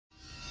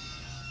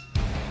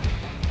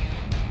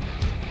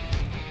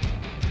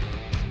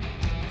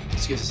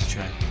Let's give this a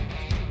try.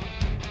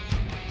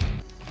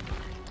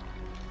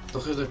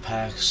 Look at the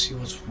perks, see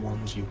which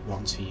ones you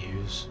want to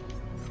use.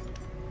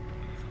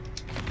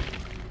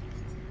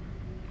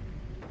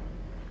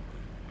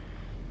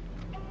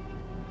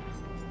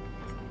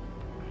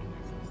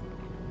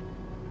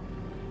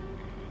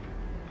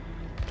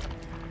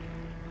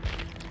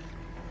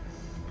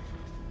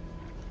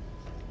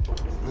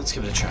 Let's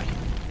give it a try.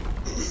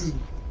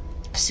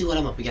 See what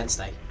I'm up against,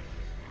 eh?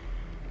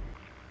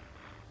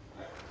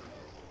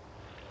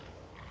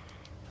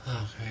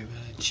 Okay, we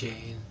got a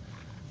Jane,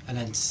 an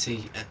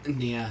entity,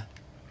 Nia.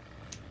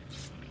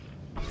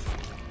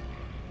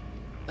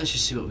 Let's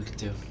just see what we can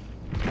do.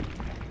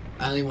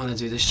 I only want to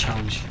do this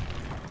challenge.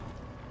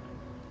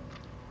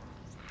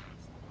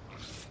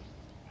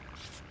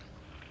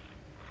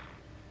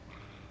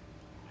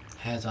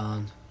 Head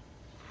on,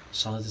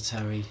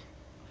 solitary,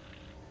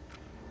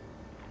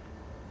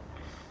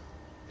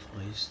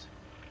 poised.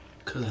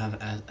 Could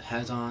have a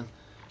head on.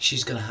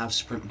 She's gonna have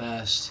sprint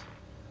burst.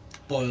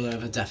 Boil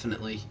over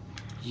definitely.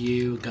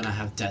 You gonna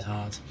have dead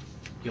hard.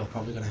 You're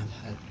probably gonna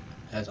have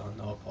head on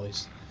or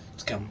poised.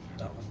 Let's go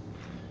that one.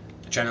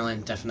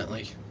 Adrenaline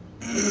definitely.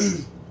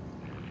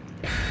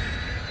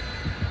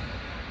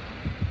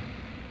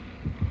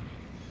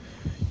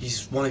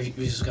 One of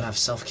you is gonna have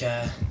self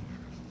care.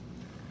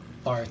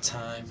 Borrowed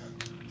time.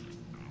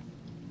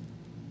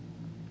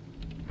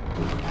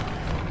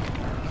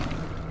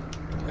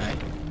 Okay.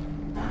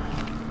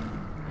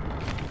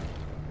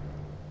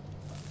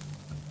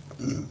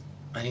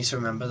 I need to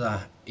remember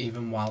that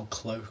even while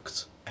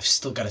cloaked, I've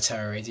still got a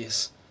terror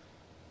radius.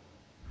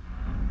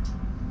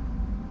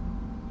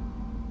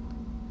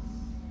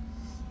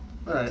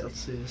 Alright, let's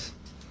see this.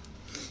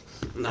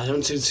 I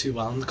don't do too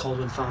well on the Cold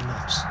Wind Farm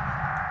maps.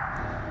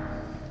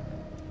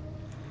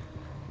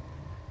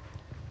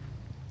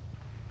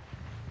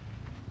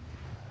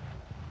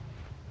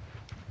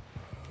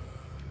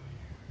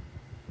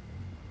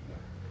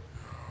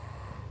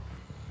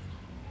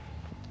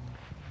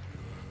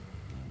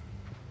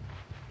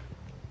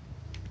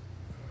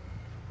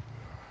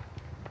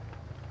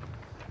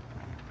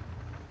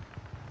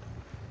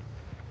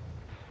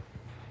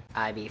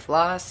 I be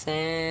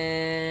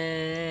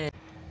flossing.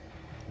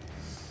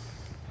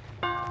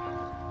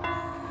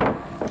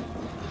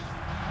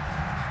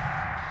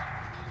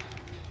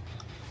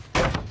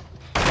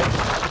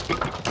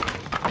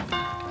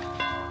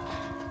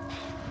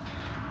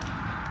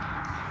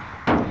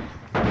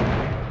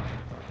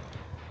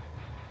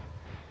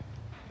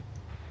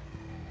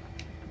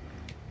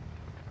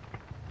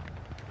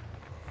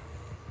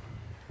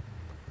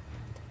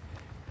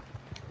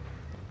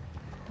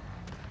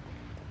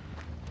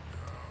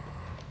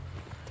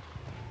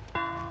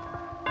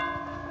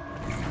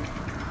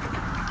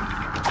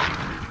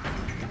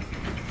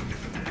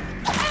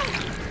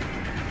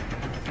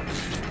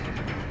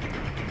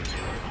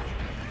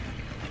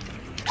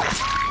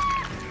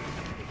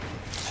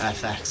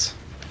 Perfect.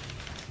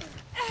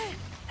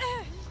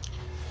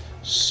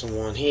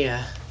 Someone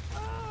here.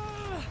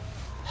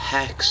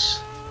 Hex.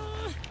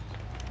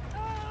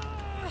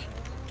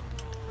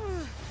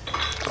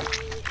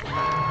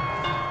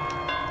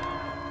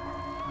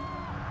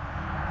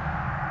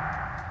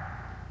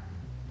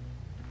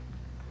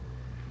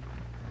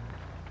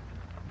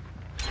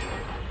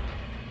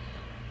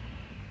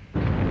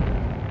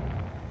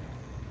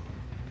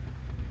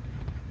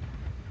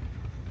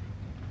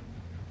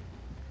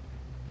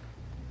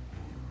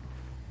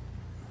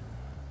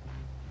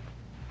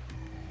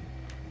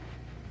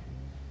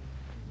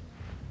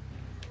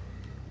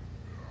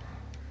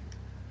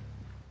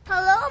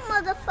 Hello,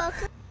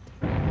 motherfucker.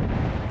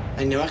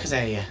 I knew I could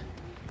hear you.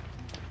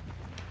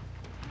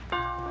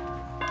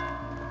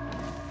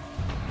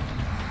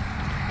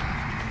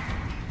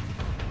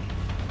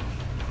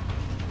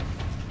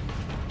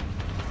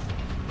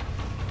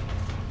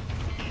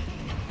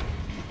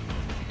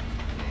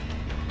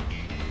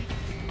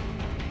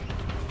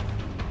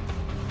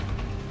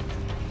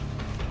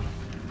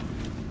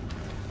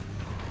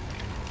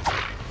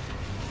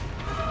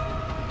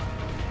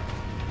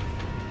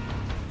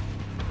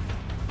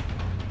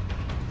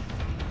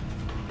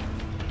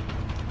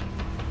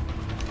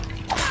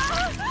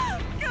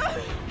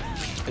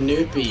 I knew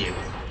it'd be you.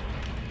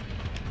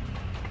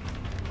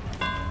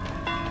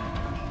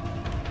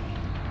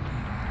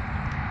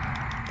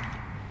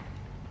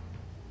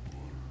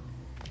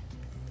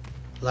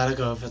 Let her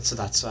go over to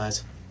that side.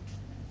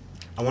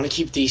 I want to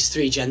keep these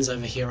 3 gens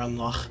over here on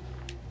lock.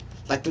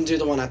 Let them do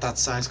the one at that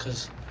side,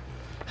 cause...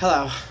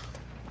 Hello.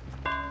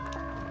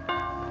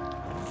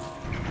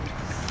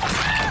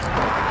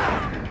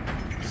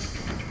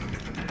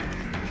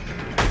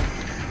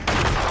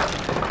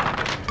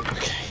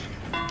 Okay.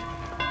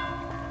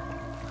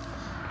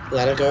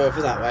 Let her go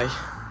over that way.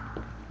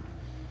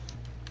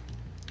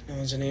 No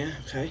one's in here,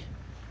 okay.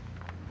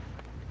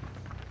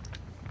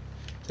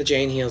 The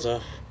Jane heals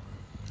up.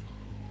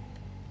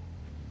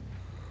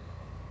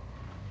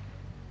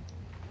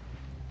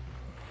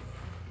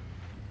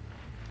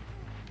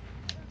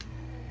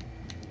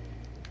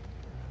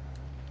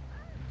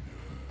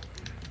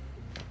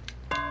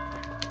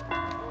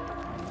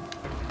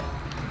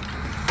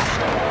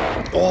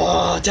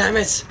 Oh, damn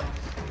it!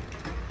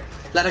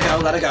 Let her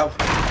go, let her go.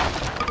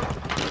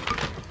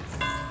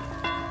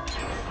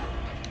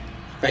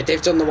 Right,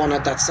 they've done the one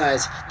at that side.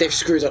 They've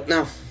screwed up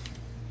now.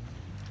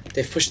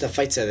 They've pushed the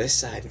fight to this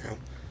side now.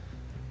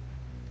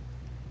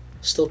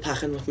 Still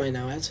packing with my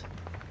now head.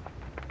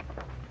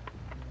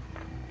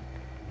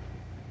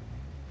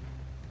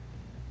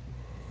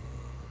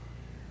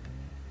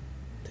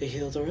 They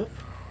healed her up.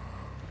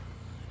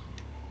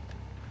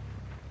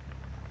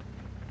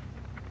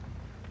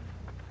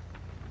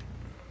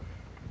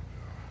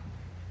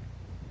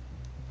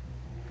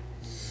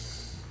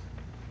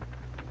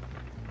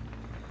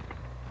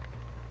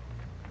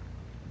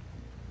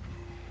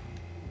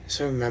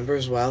 So remember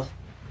as well,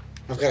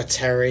 I've got a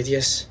terror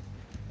radius.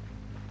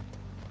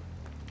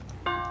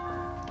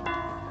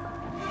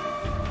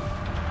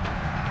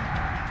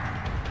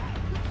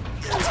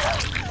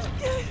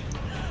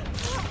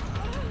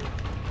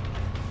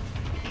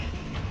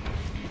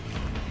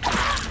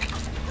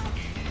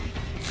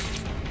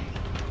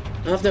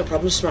 I have no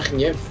problem smacking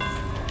you.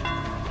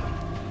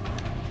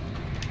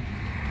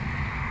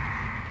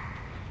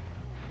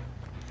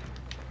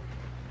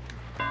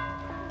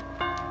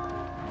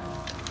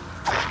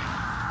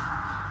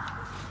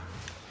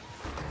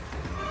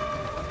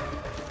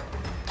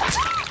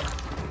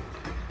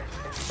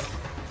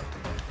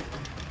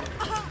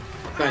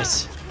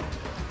 Right.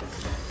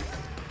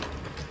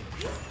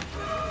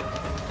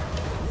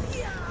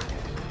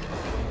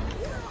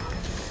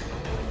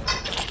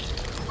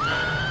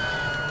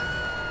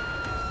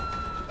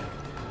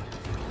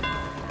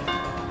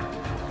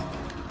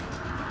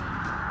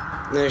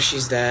 No,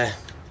 she's there.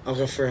 I'll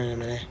go for her in a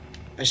minute.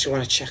 I just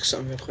want to check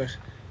something real quick.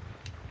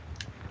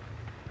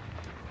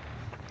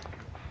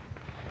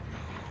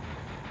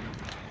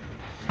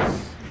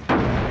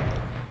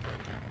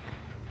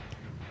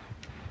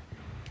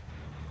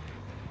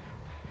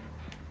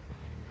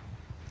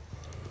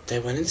 They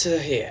went into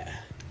here.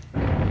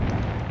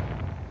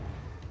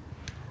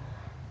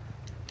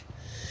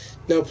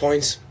 No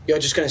point. You're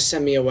just gonna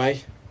send me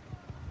away.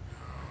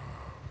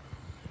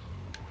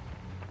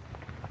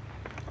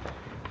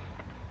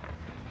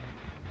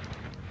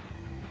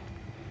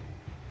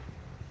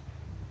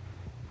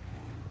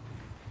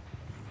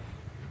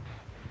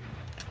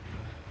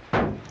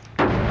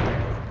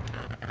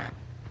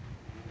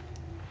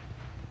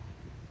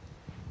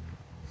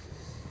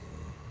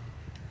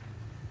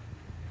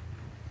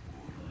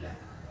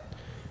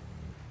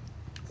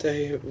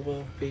 They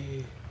will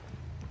be...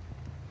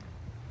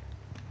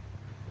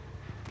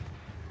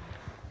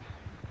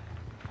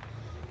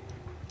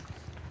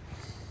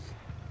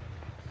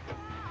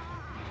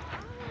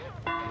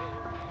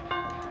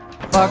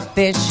 Fuck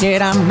this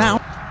shit, I'm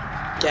out.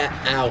 Get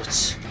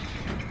out.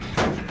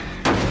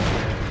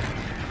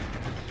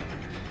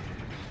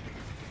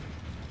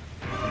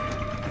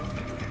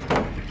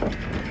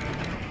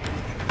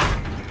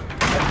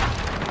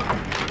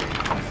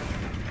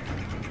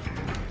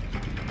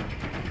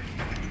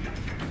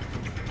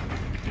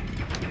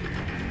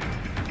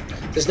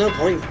 There's no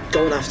point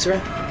going after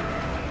her.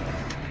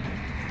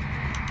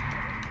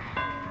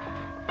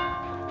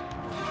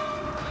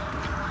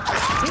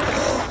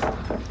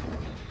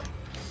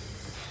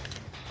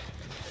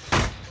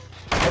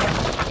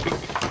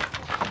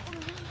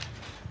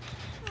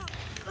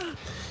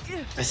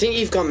 I think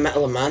you've got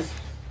Metal Man.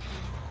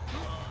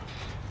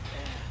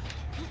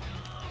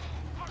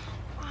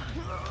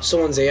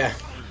 Someone's here.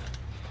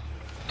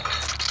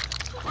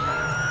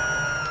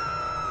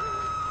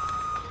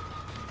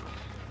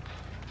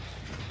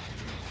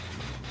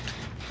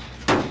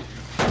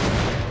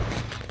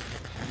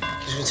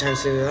 Gives me time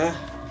to do that.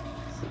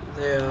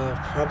 They are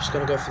perhaps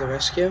going to go for the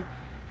rescue.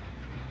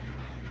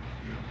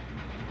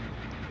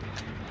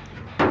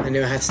 I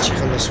knew I had to check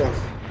on this one.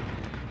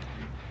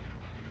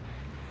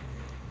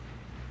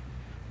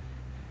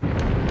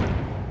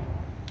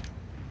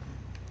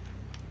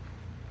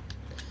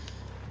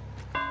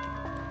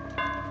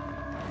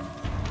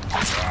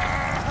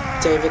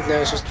 David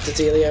knows what the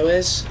dealio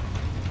is.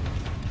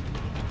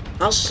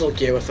 I'll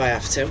slug you if I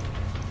have to.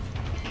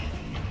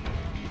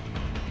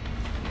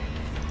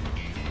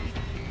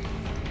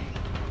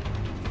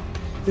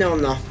 No,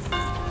 I'm not.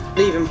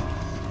 Leave him.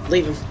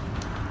 Leave him.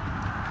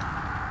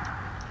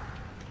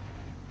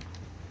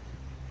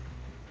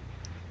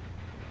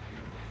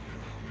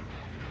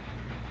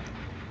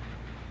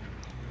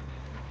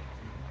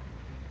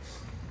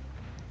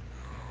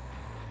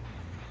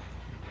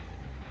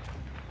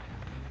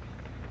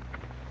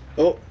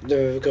 Oh,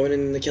 they're going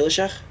in the killer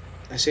shack.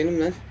 I seen them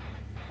then.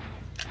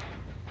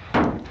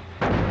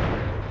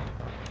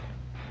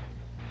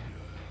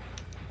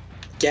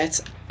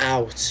 Get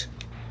out.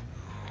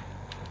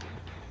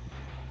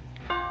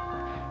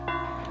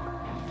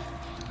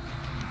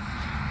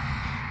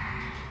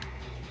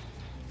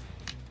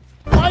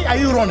 Why are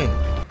you running?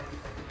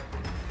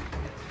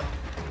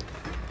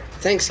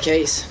 Thanks,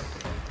 Case.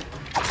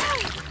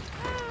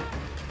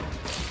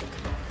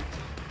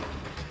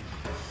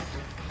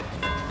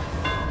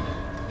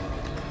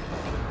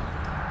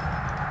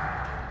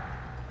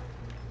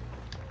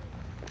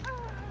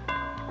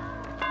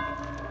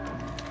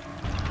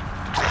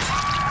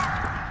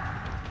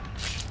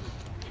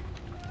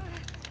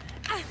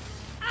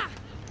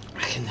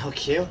 can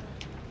hook you.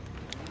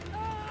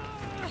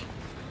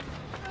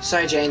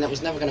 Sorry, Jane, that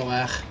was never gonna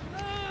work.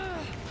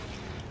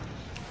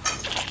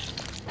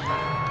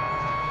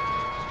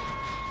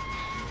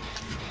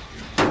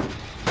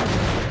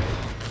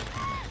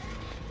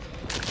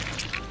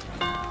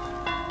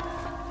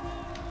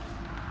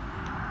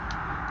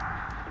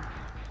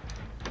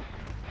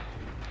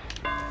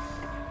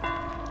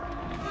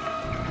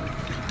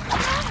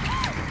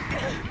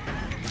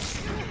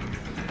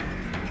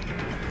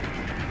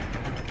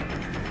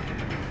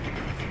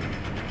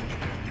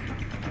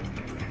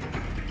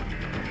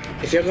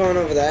 If you're going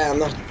over there, I'm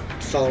not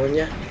following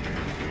you.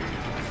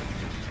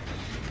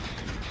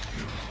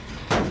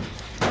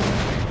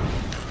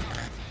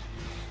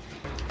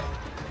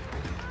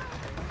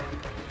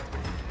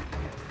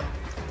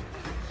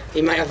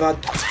 He might have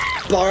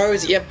had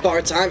borrowed. Yep,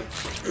 borrowed time.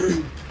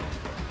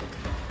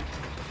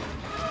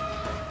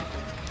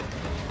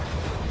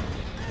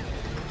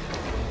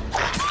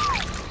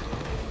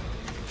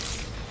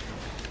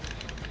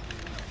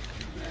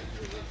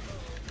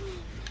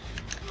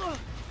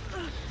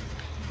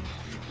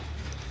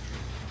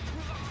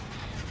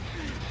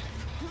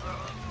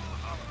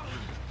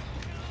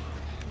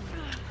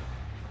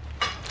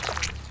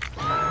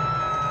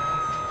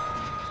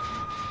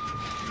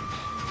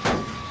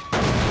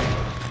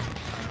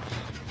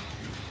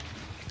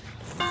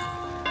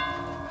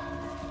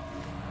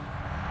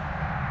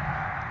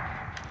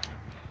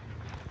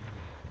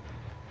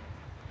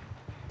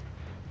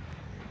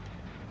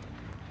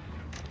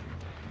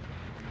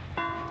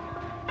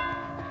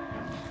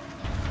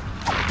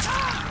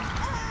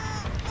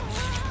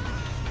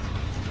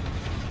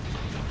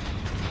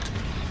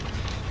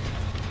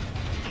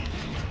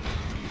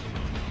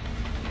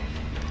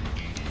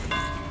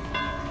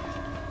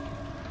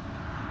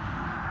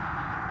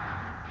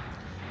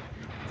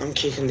 I'm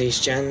keeping these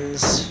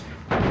gens.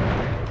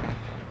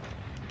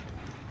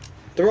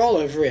 They're all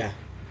over here.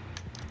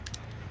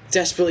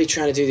 Desperately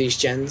trying to do these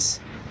gens.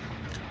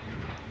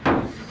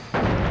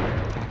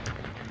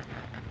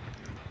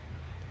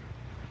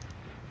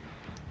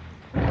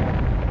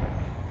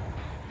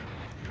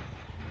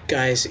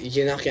 Guys,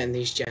 you're not getting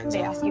these gens.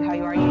 They ask you how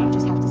you are, you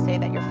just have to say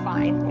that you're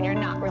fine, and you're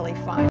not really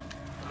fine.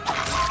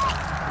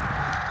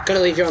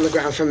 Gonna leave you on the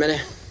ground for a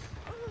minute.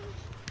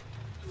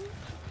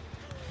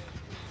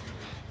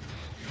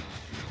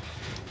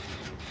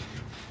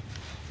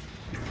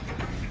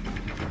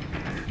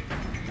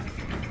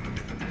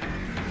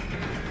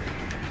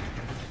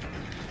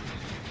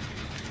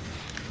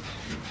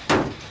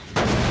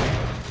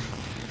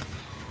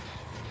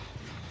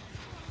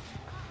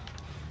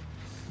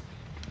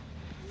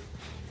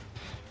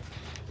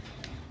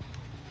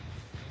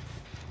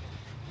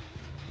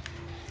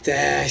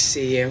 There, I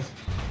see you.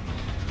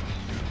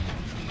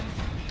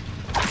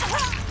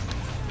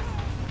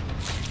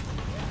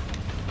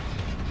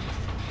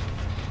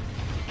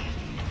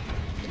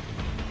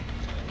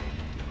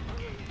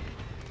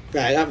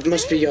 Right, that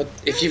must be your.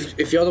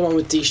 If you're the one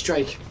with D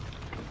strike.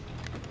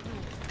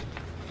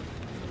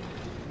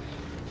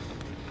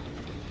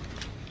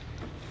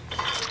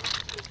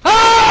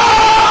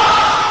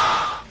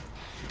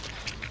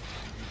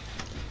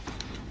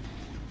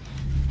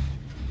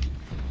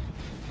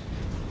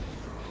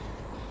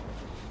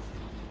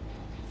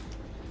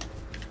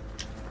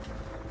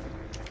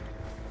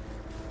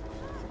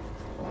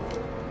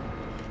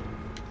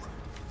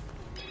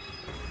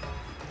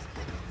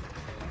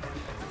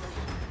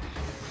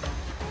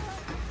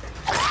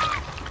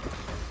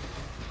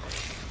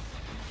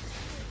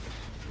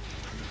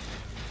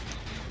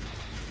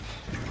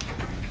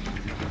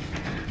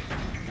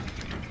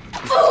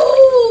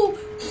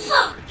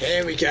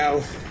 Here we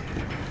go.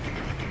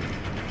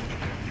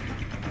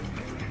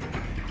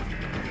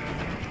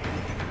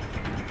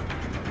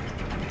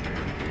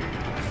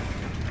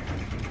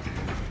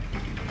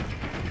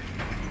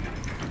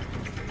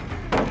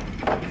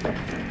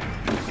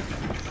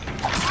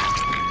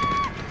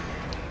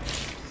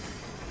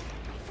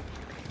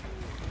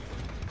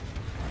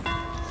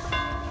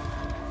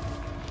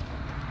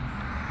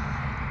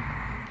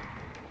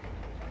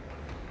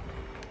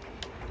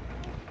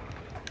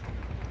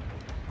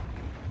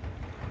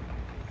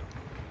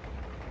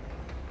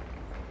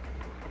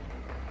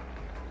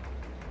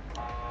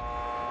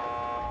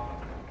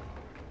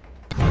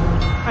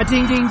 A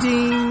ding ding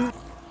ding.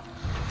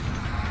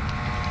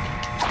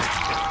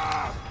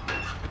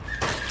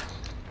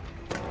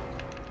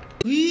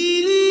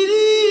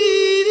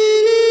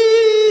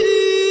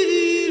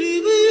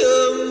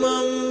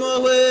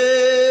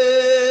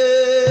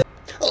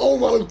 Oh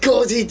my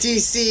god, he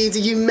DC'd, are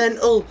you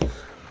mental?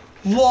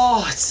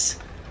 What?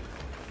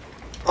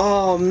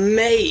 Oh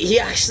mate, he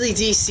actually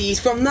DC'd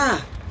from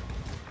that.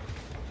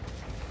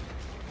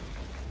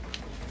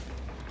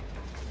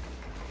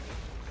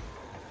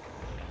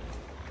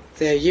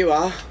 There you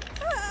are.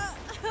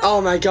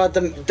 Oh my god,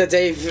 the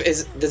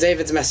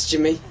David's messaging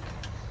me.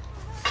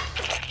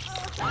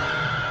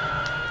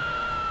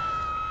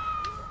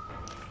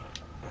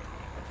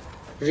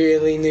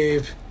 Really,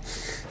 noob.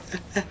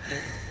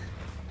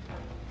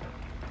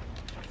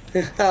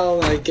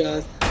 Oh my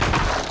god.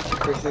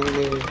 everything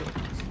new.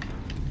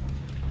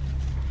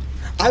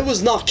 I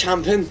was not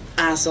camping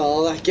at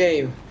all that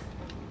game.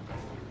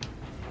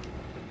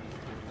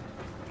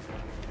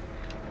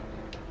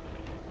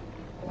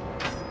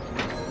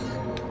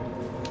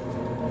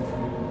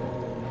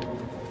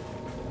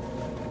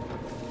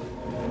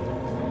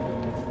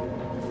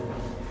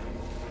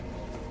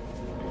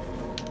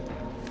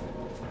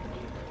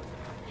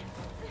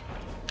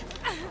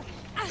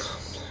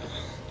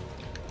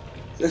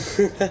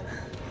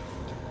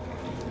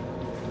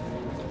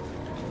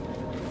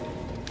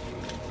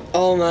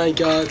 Oh my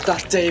god,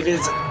 that David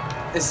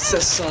is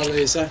a sore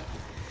loser.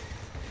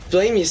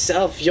 Blame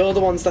yourself, you're the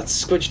ones that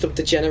squidged up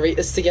the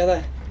generators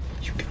together.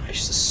 You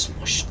guys just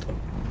smushed them.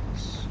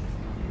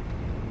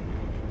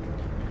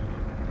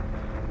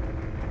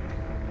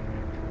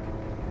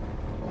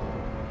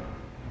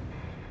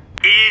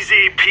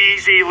 Easy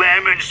peasy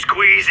lemon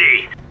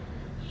squeezy.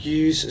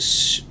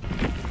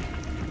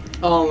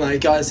 Oh my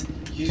god,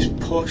 you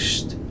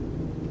pushed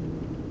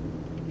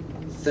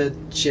the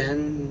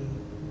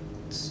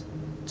gens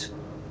to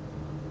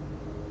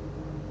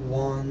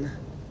one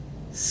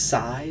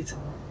side.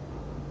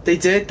 They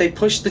did, they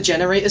pushed the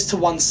generators to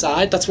one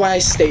side, that's why I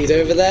stayed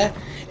over there.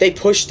 They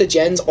pushed the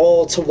gens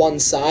all to one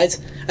side,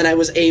 and I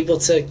was able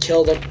to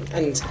kill them,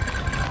 and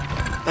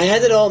I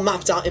had it all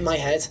mapped out in my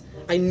head.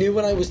 I knew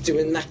what I was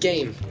doing in that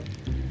game.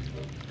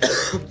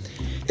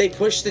 They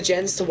pushed the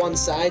gens to one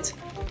side.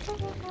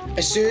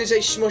 As soon as they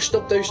smushed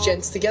up those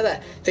gens together,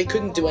 they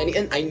couldn't do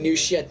anything. I knew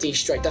she had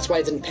D-Strike, that's why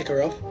I didn't pick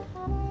her up.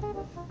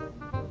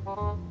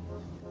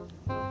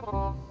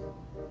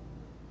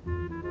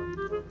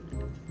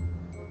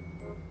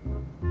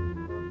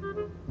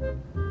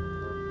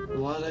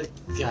 What a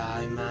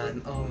guy,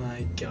 man. Oh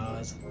my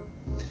god.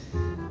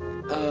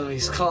 Oh,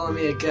 he's calling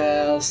me a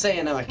girl,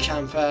 saying I'm a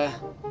camper.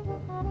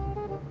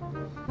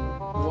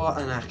 What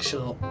an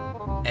actual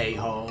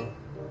a-hole.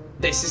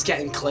 This is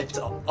getting clipped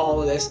up.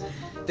 All of this.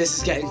 This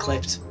is getting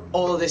clipped.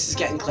 All of this is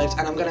getting clipped,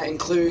 and I'm gonna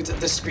include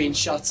the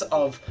screenshots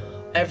of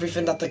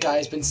everything that the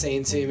guy's been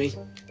saying to me.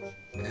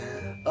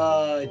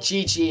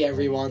 GG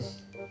everyone.